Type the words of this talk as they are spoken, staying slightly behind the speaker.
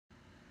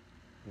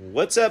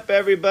What's up,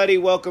 everybody?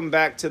 Welcome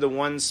back to the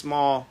One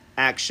Small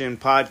Action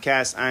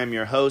Podcast. I am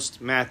your host,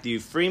 Matthew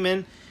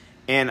Freeman,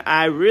 and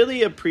I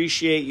really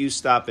appreciate you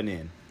stopping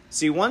in.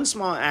 See, One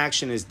Small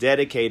Action is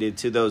dedicated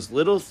to those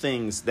little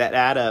things that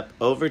add up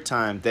over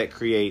time that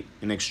create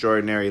an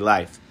extraordinary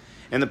life.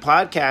 And the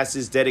podcast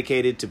is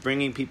dedicated to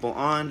bringing people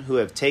on who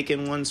have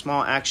taken one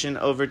small action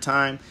over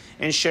time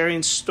and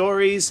sharing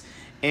stories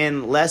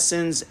and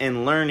lessons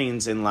and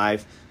learnings in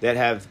life that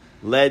have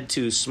led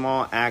to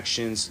small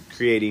actions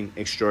creating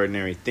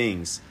extraordinary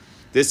things.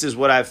 This is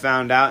what I've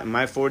found out in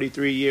my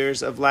 43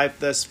 years of life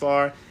thus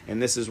far,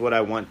 and this is what I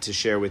want to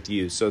share with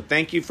you. So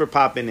thank you for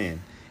popping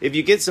in. If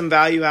you get some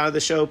value out of the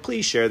show,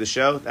 please share the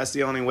show. That's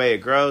the only way it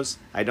grows.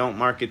 I don't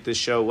market this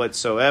show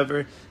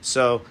whatsoever.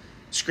 So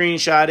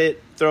screenshot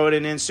it, throw it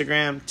in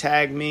Instagram,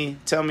 tag me,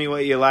 tell me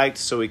what you liked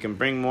so we can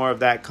bring more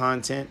of that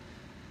content.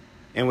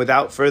 And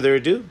without further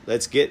ado,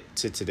 let's get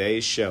to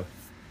today's show.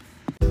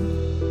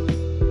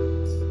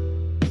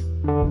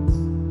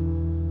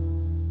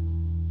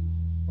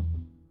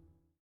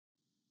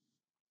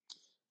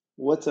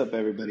 What's up,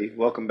 everybody?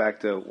 Welcome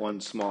back to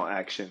One Small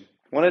Action.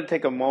 I wanted to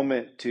take a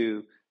moment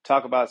to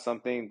talk about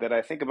something that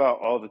I think about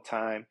all the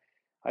time.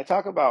 I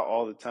talk about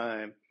all the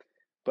time,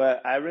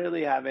 but I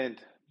really haven't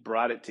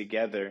brought it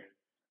together.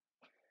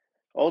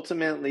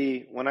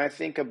 Ultimately, when I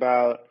think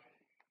about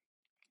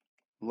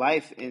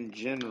life in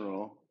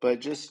general,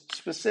 but just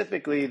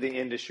specifically the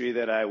industry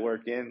that I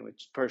work in,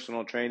 which is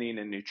personal training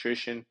and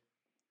nutrition,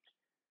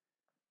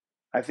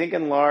 I think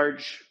in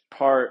large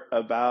part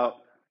about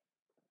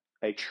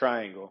a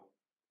triangle.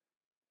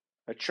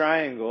 A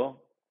triangle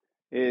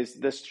is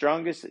the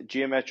strongest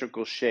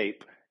geometrical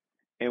shape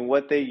and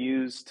what they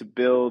use to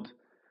build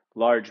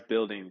large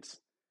buildings,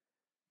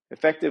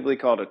 effectively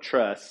called a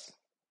truss.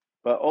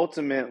 But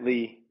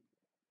ultimately,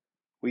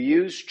 we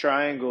use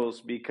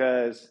triangles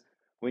because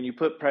when you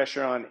put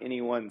pressure on any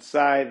one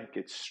side, it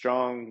gets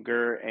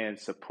stronger and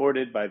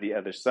supported by the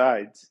other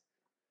sides.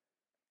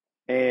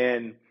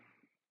 And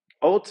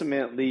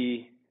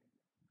ultimately,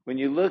 when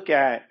you look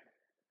at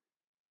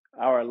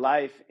our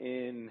life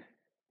in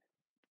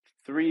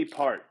three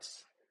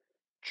parts: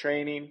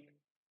 training,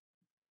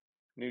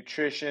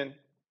 nutrition,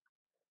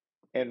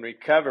 and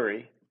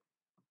recovery,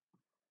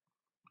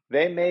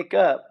 they make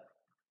up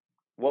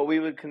what we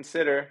would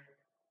consider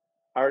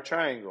our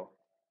triangle.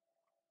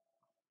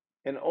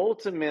 And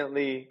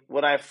ultimately,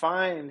 what I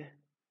find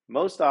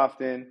most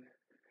often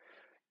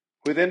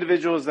with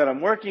individuals that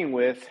I'm working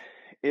with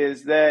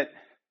is that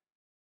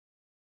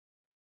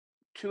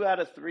 2 out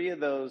of 3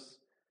 of those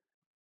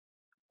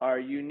are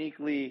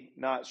uniquely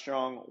not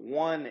strong.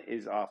 One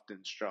is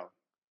often strong.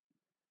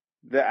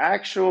 The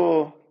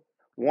actual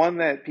one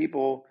that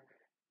people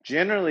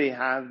generally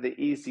have the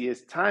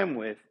easiest time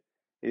with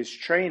is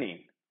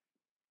training.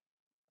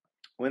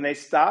 When they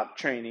stop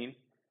training,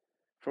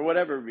 for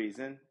whatever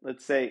reason,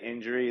 let's say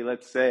injury,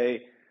 let's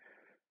say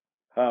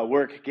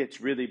work gets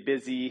really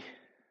busy,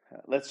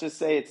 let's just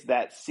say it's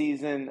that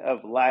season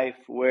of life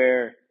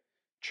where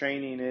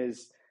training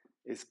is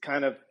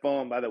kind of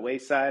fallen by the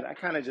wayside. I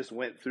kind of just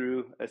went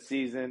through a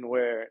season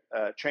where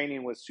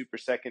training was super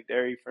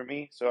secondary for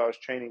me, so I was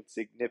training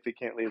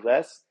significantly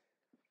less.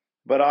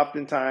 But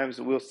oftentimes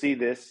we'll see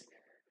this,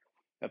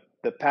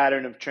 the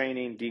pattern of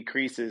training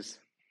decreases.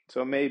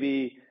 So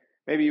maybe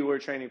you were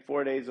training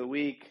 4 days a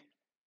week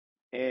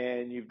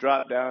and you've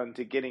dropped down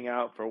to getting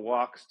out for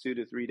walks 2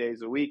 to 3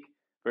 days a week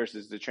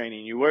versus the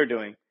training you were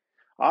doing.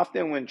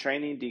 Often when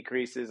training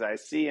decreases, I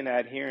see an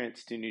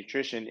adherence to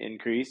nutrition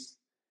increase.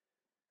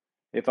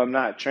 If I'm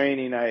not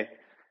training, I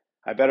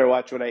better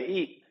watch what I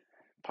eat.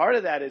 Part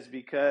of that is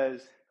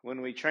because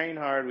when we train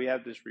hard, we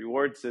have this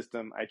reward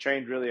system. I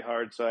trained really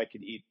hard so I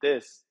could eat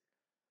this.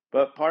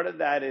 But part of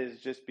that is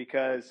just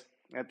because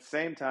at the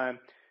same time,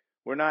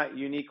 we're not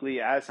uniquely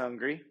as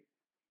hungry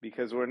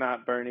because we're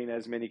not burning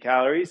as many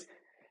calories.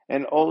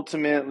 And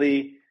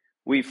ultimately,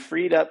 we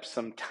freed up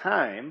some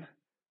time,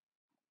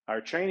 our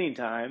training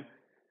time,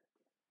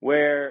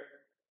 where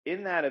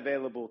in that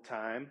available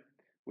time,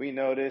 we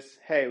notice,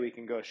 hey, we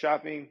can go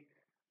shopping,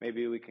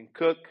 maybe we can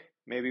cook,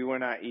 maybe we're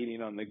not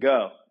eating on the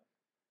go.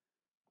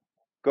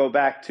 Go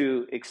back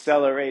to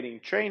accelerating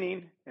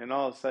training, and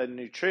all of a sudden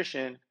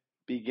nutrition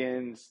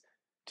begins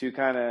to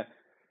kind of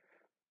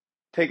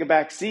take a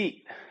back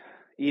seat.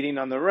 Eating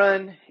on the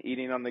run,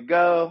 eating on the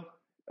go,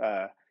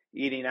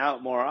 eating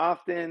out more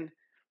often,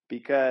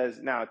 because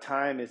now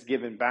time is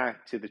given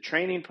back to the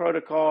training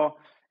protocol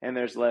and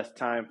there's less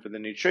time for the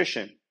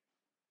nutrition.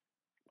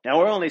 Now,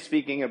 we're only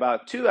speaking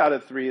about 2 out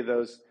of 3 of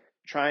those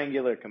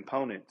triangular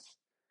components.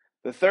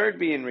 The third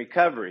being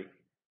recovery.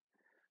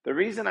 The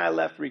reason I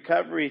left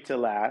recovery to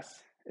last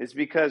is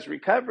because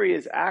recovery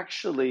is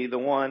actually the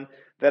one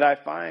that I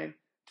find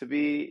to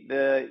be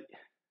the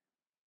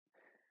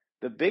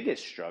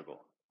biggest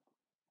struggle.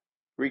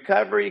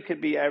 Recovery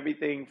could be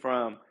everything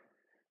from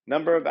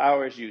number of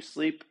hours you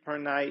sleep per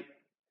night,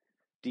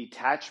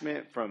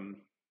 detachment from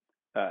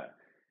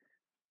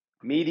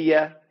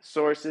media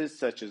sources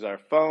such as our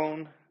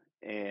phone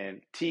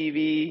and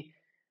TV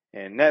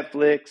and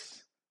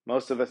Netflix,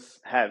 Most of us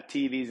have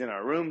TVs in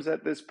our rooms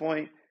at this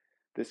point.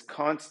 This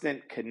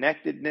constant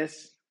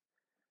connectedness,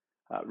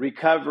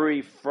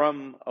 recovery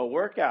from a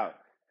workout.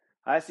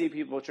 I see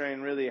people train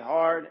really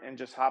hard and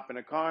just hop in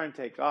a car and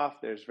take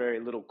off. There's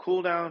very little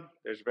cool down.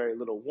 There's very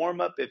little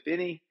warm up, if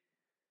any.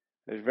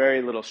 There's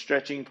very little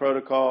stretching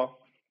protocol.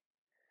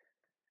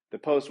 The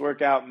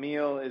post-workout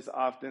meal is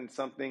often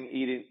something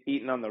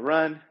eaten on the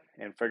run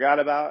and forgot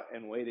about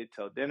and waited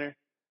till dinner.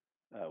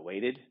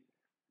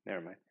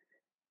 Never mind.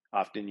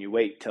 Often you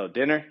wait till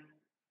dinner.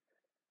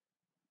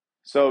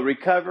 So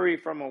recovery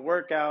from a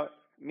workout,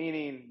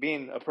 meaning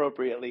being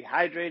appropriately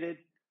hydrated,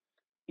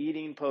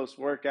 eating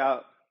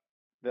post-workout,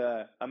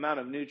 the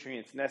amount of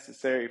nutrients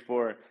necessary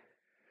for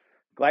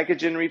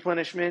glycogen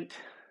replenishment,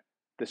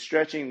 the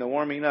stretching, the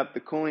warming up,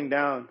 the cooling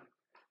down,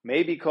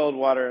 maybe cold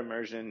water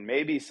immersion,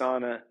 maybe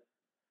sauna,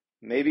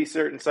 maybe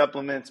certain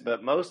supplements,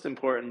 but most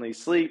importantly,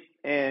 sleep,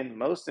 and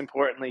most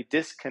importantly,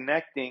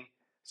 disconnecting,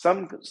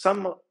 some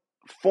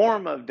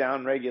form of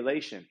down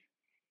regulation.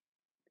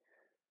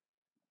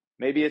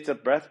 Maybe it's a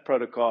breath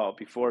protocol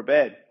before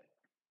bed.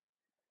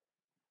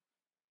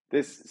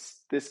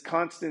 This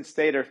constant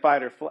state of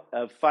fight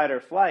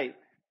or flight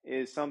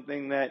is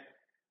something that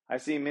I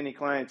see many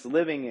clients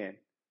living in.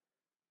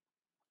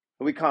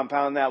 We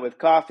compound that with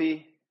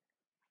coffee,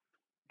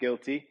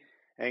 guilty,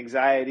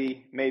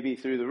 anxiety maybe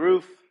through the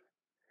roof,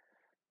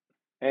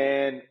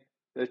 and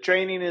the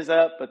training is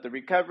up, but the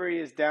recovery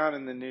is down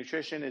and the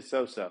nutrition is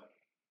so-so.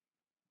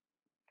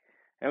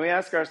 And we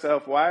ask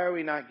ourselves, why are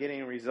we not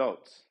getting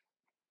results?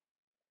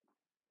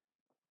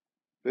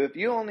 But if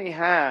you only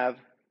have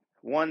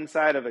one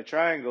side of a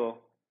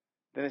triangle,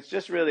 then it's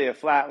just really a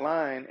flat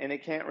line and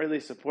it can't really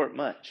support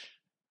much.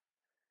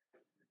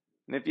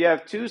 And if you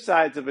have two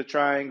sides of a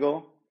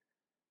triangle,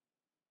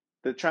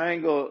 the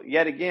triangle,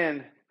 yet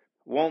again,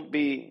 won't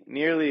be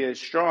nearly as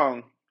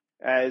strong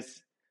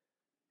as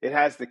it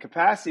has the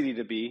capacity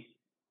to be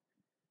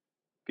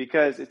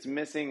because it's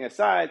missing a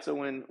side. So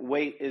when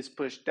weight is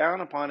pushed down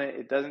upon it,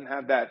 it doesn't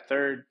have that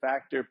third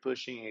factor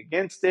pushing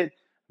against it,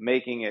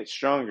 making it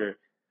stronger.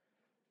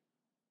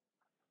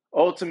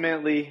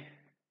 Ultimately,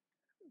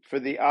 for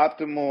the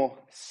optimal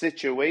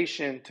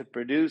situation to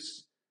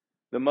produce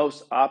the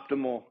most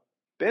optimal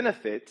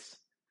benefits,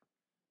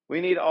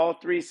 we need all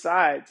three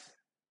sides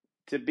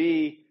to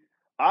be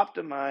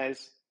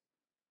optimized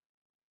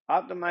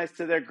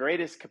to their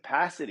greatest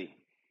capacity.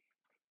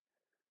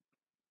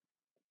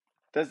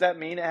 Does that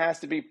mean it has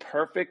to be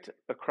perfect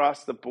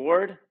across the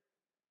board?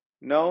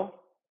 No.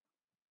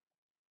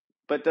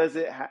 But does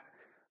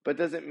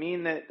it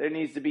mean that there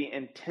needs to be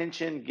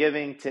intention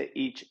giving to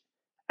each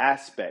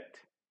aspect?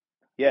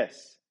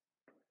 Yes.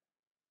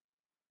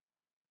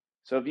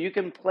 So if you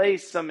can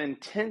place some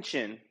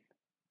intention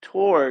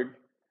toward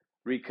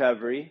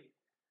recovery,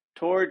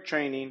 toward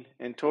training,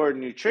 and toward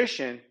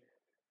nutrition,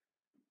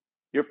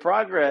 your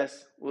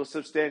progress will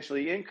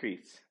substantially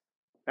increase.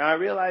 Now, I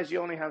realize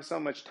you only have so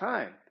much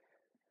time.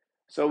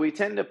 So we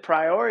tend to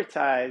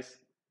prioritize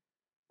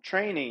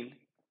training.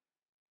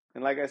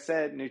 And like I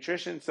said,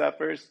 nutrition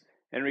suffers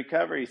and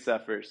recovery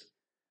suffers.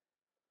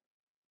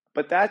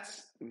 But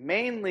that's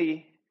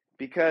mainly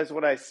because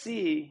what I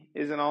see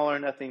is an all or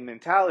nothing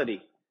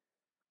mentality.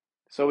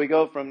 So we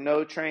go from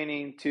no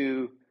training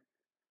to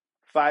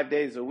 5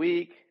 days a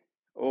week,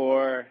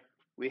 or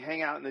we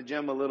hang out in the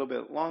gym a little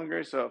bit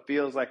longer so it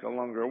feels like a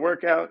longer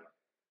workout.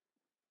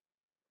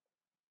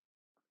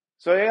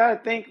 So you got to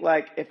think,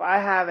 like, if I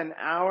have an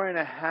hour and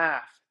a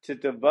half to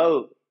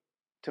devote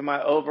to my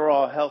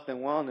overall health and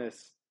wellness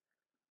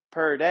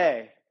per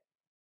day,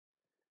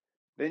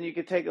 then you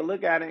could take a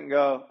look at it and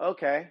go,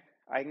 okay,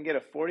 I can get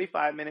a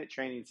 45-minute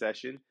training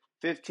session,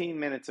 15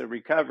 minutes of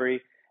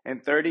recovery,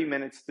 and 30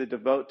 minutes to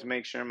devote to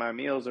make sure my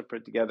meals are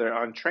put together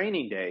on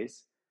training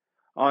days.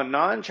 On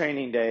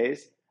non-training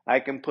days,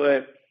 I can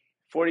put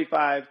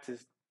 45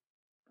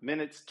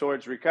 minutes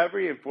towards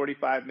recovery and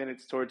 45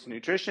 minutes towards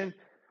nutrition,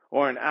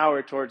 or an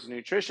hour towards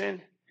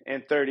nutrition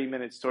and 30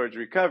 minutes towards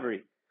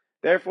recovery.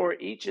 Therefore,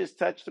 each is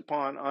touched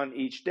upon on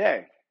each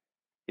day.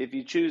 If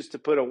you choose to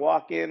put a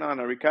walk-in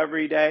on a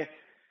recovery day,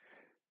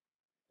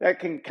 that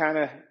can kind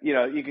of,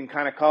 you can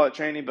kind of call it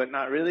training, but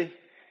not really.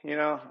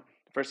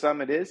 For some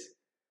it is.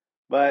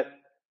 But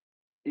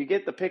you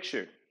get the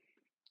picture.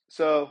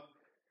 So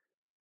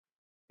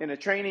in a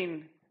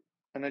training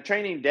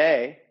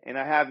day, and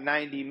I have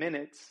 90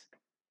 minutes,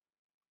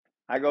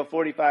 I go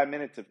 45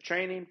 minutes of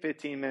training,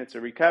 15 minutes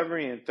of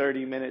recovery, and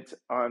 30 minutes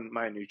on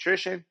my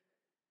nutrition.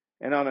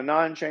 And on a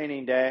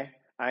non-training day,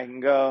 I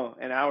can go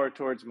an hour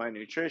towards my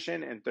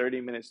nutrition and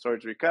 30 minutes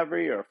towards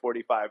recovery, or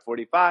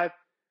 45.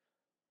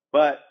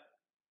 But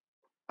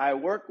I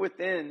work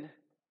within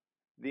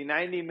the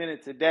 90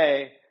 minutes a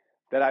day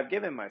that I've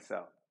given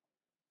myself.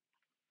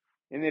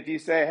 And if you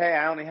say, hey,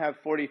 I only have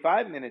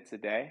 45 minutes a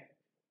day,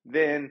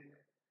 then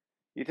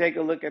you take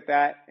a look at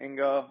that and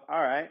go,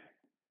 all right,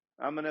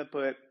 I'm going to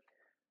put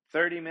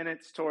 30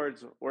 minutes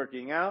towards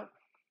working out,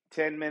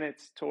 10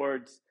 minutes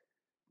towards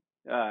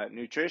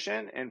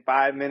nutrition, and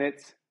 5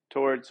 minutes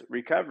towards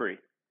recovery.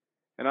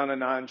 And on a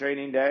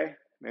non-training day,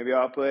 maybe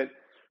I'll put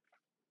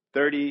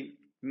 30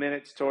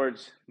 minutes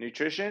towards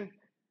nutrition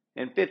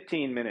and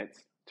 15 minutes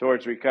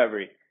towards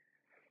recovery.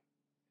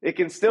 It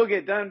can still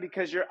get done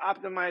because you're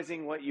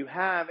optimizing what you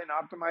have, and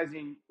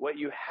optimizing what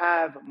you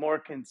have more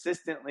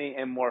consistently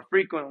and more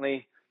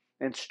frequently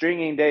and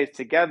stringing days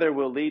together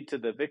will lead to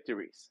the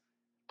victories.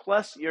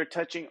 Plus, you're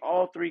touching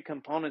all three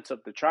components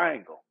of the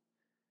triangle.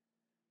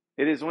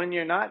 It is when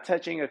you're not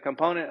touching a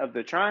component of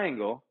the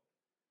triangle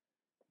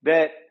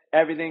that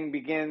everything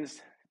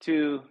begins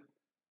to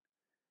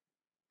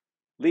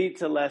lead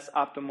to less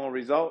optimal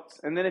results.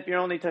 And then if you're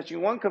only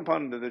touching one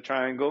component of the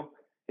triangle,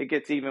 it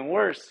gets even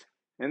worse.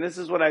 And this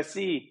is what I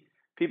see.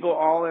 People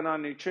all in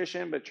on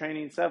nutrition, but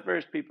training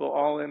suffers. People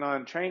all in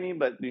on training,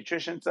 but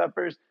nutrition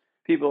suffers.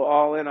 People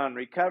all in on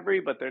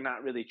recovery, but they're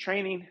not really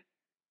training.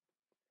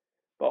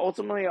 But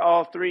ultimately,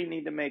 all three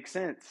need to make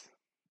sense.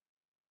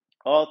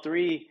 All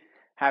three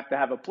have to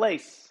have a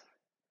place.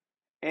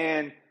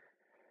 And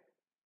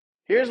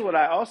here's what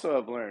I also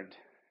have learned.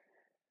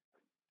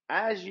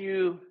 As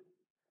you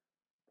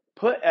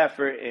put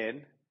effort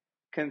in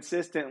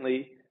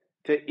consistently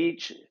to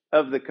each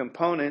of the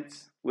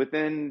components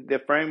within the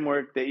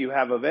framework that you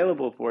have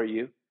available for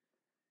you,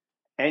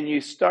 and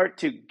you start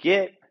to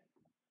get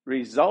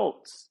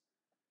results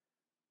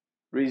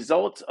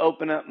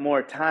open up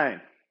more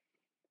time.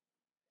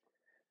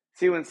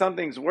 See, when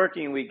something's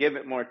working, we give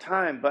it more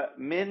time, but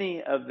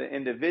many of the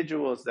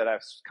individuals that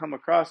I've come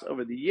across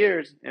over the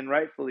years, and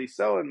rightfully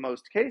so in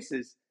most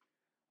cases,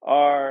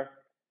 are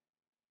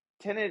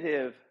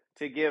tentative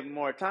to give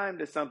more time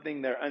to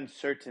something they're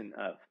uncertain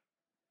of.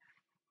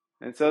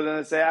 And so then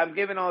they say, I'm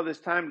giving all this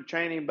time to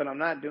training, but I'm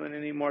not doing it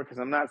anymore because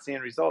I'm not seeing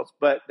results,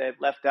 but they've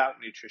left out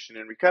nutrition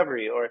and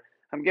recovery. Or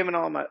I'm giving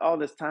all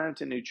this time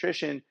to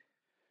nutrition,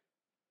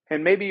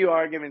 and maybe you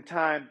are giving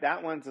time.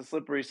 That one's a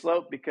slippery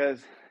slope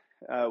because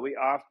we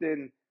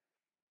often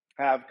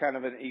have kind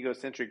of an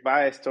egocentric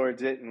bias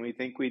towards it, and we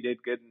think we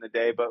did good in the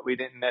day, but we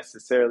didn't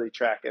necessarily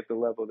track at the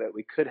level that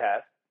we could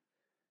have.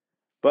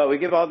 But we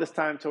give all this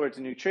time towards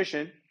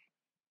nutrition,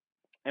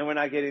 and we're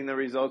not getting the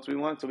results we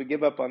want, so we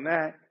give up on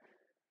that.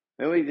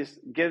 Then we just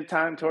give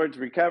time towards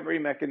recovery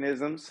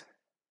mechanisms,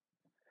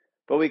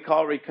 but we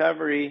call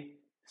recovery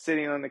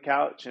sitting on the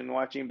couch and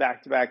watching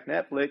back-to-back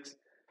Netflix,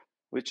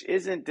 which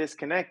isn't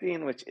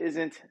disconnecting, which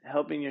isn't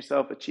helping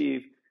yourself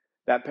achieve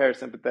that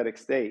parasympathetic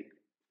state.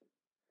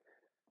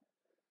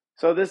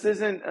 So this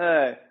isn't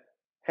a,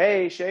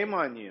 hey, shame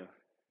on you.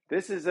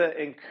 This is an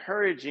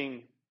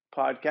encouraging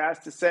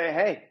podcast to say,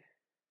 hey,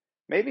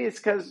 maybe it's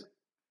because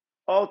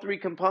all three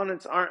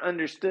components aren't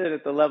understood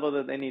at the level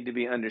that they need to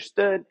be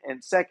understood.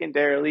 And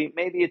secondarily,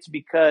 maybe it's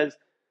because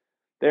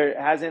there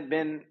hasn't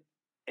been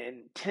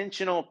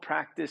intentional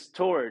practice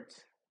towards.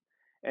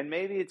 And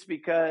maybe it's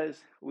because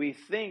we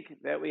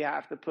think that we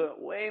have to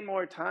put way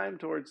more time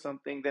towards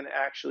something than it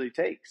actually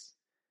takes.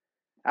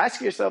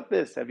 Ask yourself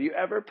this: have you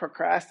ever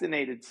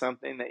procrastinated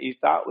something that you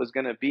thought was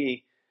going to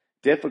be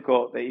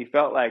difficult, that you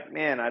felt like,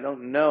 man, I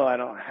don't know, I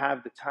don't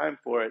have the time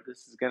for it.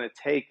 This is going to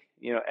take,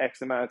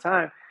 X amount of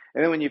time.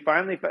 And then when you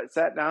finally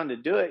sat down to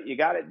do it, you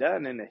got it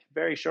done in a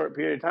very short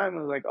period of time. It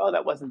was like, oh,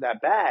 that wasn't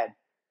that bad.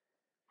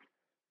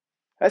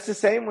 That's the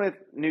same with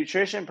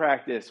nutrition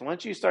practice.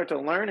 Once you start to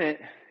learn it,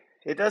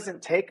 it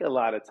doesn't take a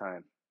lot of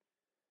time.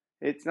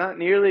 It's not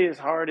nearly as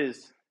hard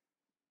as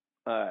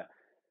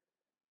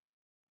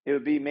it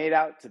would be made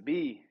out to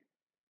be.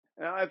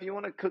 Now, if you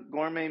want to cook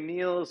gourmet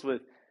meals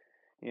with,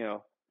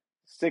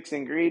 6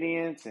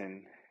 ingredients,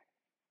 and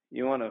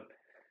you want to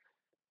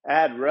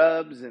add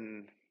rubs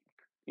and,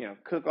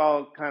 cook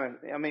all kind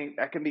of,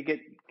 that can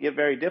get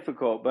very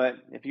difficult. But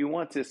if you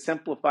want to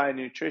simplify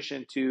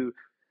nutrition to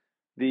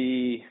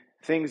the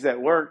things that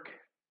work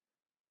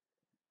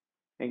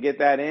and get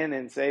that in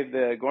and save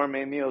the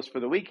gourmet meals for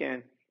the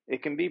weekend,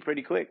 it can be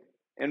pretty quick.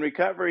 In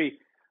recovery,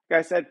 like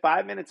I said,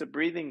 5 minutes of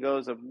breathing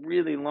goes a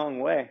really long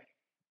way.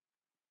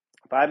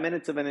 5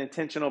 minutes of an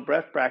intentional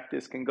breath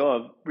practice can go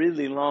a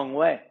really long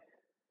way.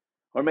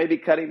 Or maybe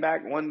cutting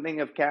back one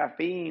thing of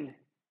caffeine,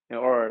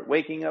 or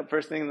waking up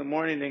first thing in the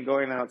morning and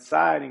going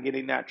outside and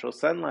getting natural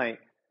sunlight,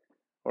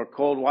 or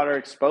cold water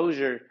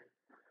exposure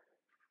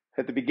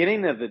at the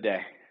beginning of the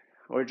day,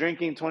 or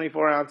drinking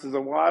 24 ounces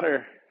of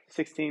water,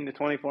 16 to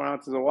 24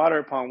 ounces of water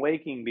upon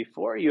waking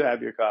before you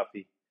have your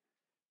coffee.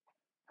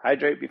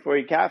 Hydrate before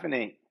you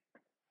caffeinate.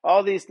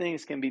 All these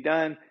things can be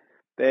done.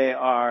 They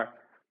are,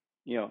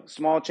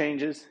 small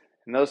changes,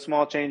 and those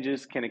small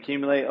changes can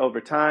accumulate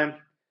over time.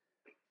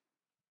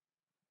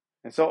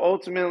 And so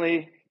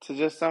ultimately, to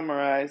just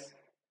summarize,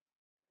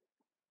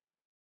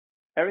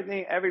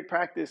 every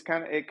practice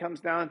it comes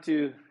down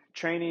to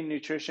training,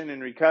 nutrition,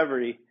 and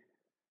recovery,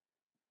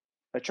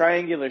 a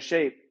triangular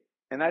shape.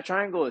 And that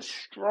triangle is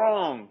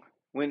strong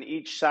when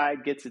each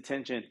side gets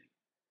attention.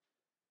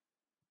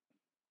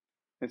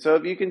 And so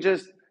if you can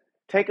just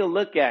take a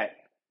look at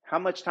how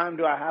much time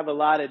do I have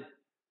allotted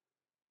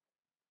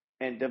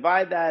and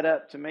divide that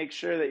up to make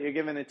sure that you're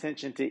giving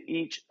attention to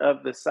each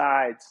of the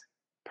sides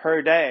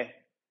per day,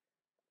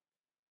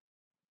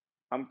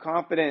 I'm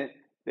confident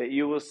that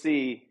you will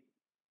see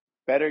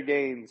better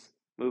gains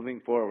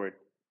moving forward.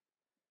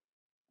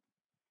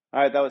 All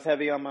right, that was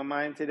heavy on my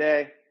mind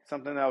today.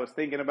 Something that I was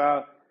thinking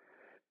about.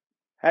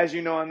 As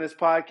you know, on this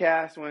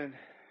podcast,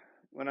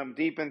 when I'm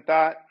deep in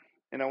thought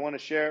and I want to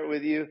share it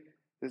with you,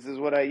 this is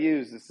what I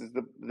use. This is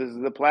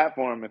the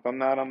platform. If I'm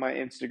not on my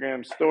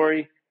Instagram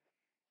story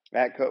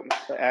at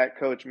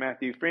Coach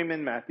Matthew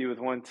Freeman, Matthew with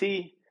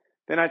 1T,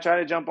 then I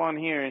try to jump on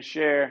here and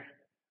share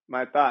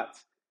my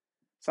thoughts.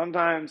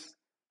 Sometimes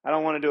I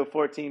don't want to do a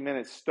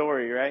 14-minute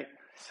story, right?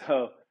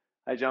 So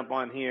I jump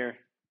on here.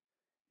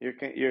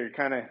 You're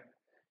kind of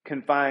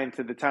confined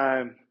to the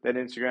time that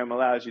Instagram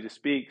allows you to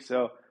speak.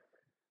 So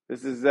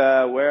this is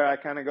where I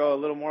kind of go a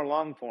little more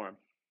long form.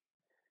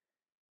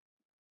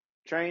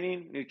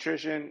 Training,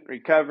 nutrition,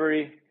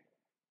 recovery.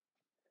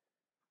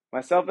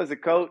 Myself as a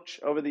coach,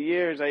 over the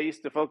years, I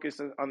used to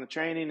focus on the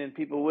training, and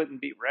people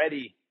wouldn't be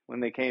ready when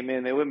they came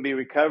in. They wouldn't be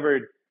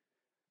recovered.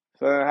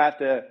 So I have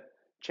to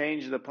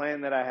change the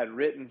plan that I had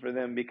written for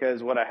them,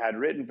 because what I had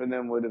written for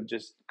them would have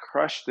just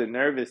crushed the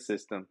nervous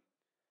system.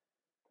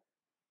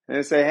 And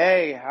they say,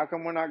 hey, how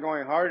come we're not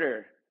going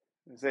harder?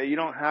 And say, you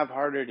don't have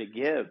harder to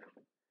give.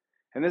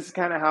 And this is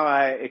kind of how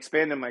I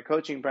expanded my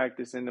coaching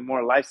practice into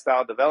more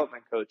lifestyle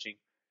development coaching.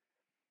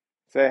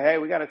 Say, hey,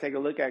 we got to take a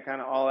look at kind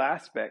of all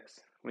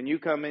aspects. When you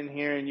come in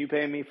here and you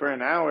pay me for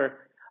an hour,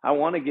 I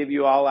want to give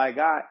you all I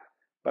got,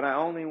 but I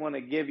only want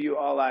to give you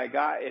all I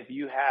got if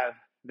you have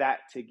that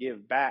to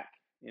give back.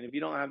 And if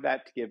you don't have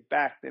that to give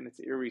back, then it's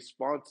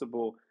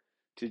irresponsible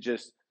to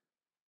just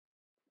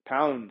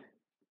pound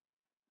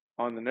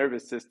on the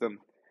nervous system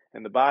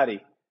and the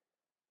body.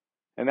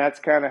 And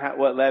that's kind of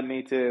what led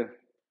me to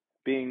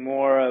being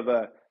more of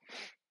a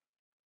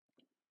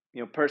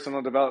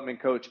personal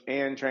development coach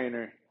and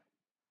trainer.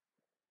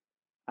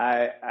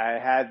 I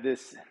had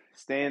this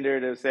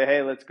standard of say,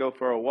 hey, let's go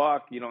for a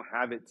walk. You don't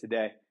have it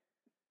today.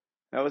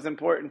 That was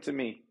important to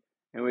me.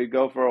 And we'd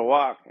go for a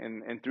walk.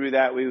 And through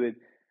that, we would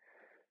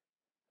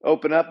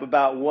open up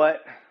about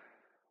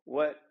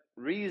what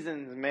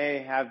reasons may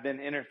have been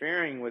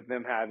interfering with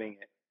them having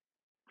it.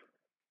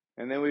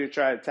 And then we would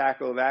try to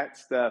tackle that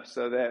stuff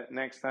so that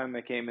next time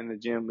they came in the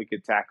gym, we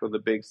could tackle the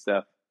big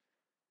stuff,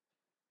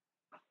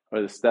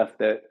 or the stuff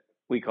that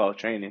we call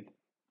training.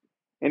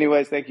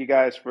 Anyways, thank you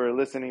guys for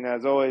listening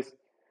as always.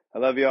 I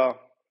love y'all.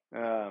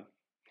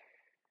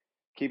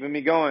 Keeping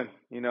me going,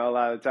 a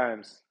lot of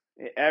times.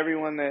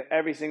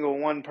 Every single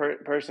one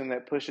person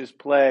that pushes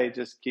play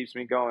just keeps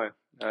me going.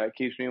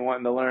 Keeps me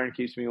wanting to learn,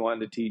 keeps me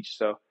wanting to teach.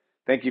 So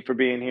thank you for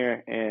being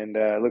here, and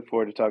I look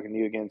forward to talking to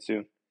you again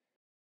soon.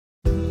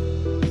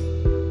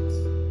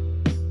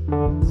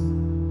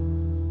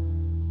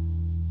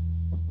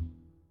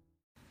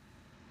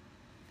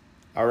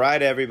 All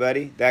right,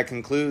 everybody. That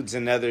concludes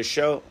another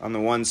show on the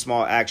One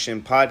Small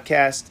Action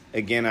podcast.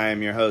 Again, I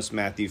am your host,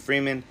 Matthew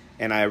Freeman,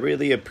 and I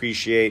really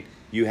appreciate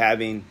you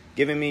having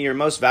given me your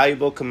most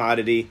valuable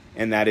commodity,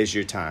 and that is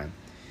your time.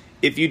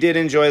 If you did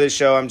enjoy the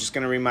show, I'm just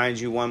going to remind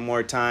you one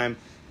more time,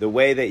 the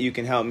way that you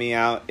can help me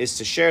out is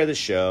to share the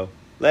show.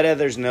 Let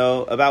others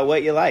know about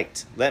what you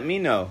liked. Let me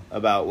know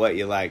about what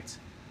you liked.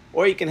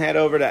 Or you can head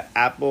over to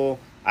Apple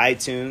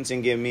iTunes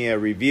and give me a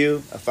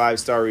review. A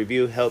 5-star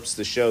review helps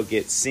the show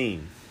get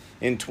seen.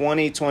 In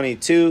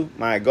 2022,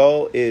 my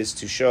goal is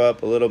to show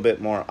up a little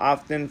bit more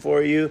often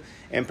for you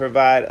and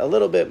provide a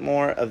little bit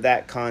more of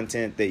that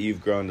content that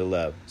you've grown to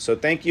love. So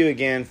thank you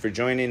again for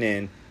joining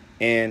in,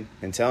 and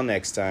until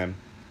next time,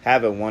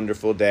 have a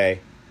wonderful day.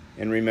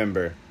 And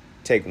remember,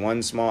 take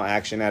one small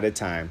action at a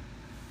time,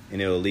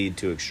 and it will lead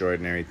to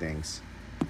extraordinary things.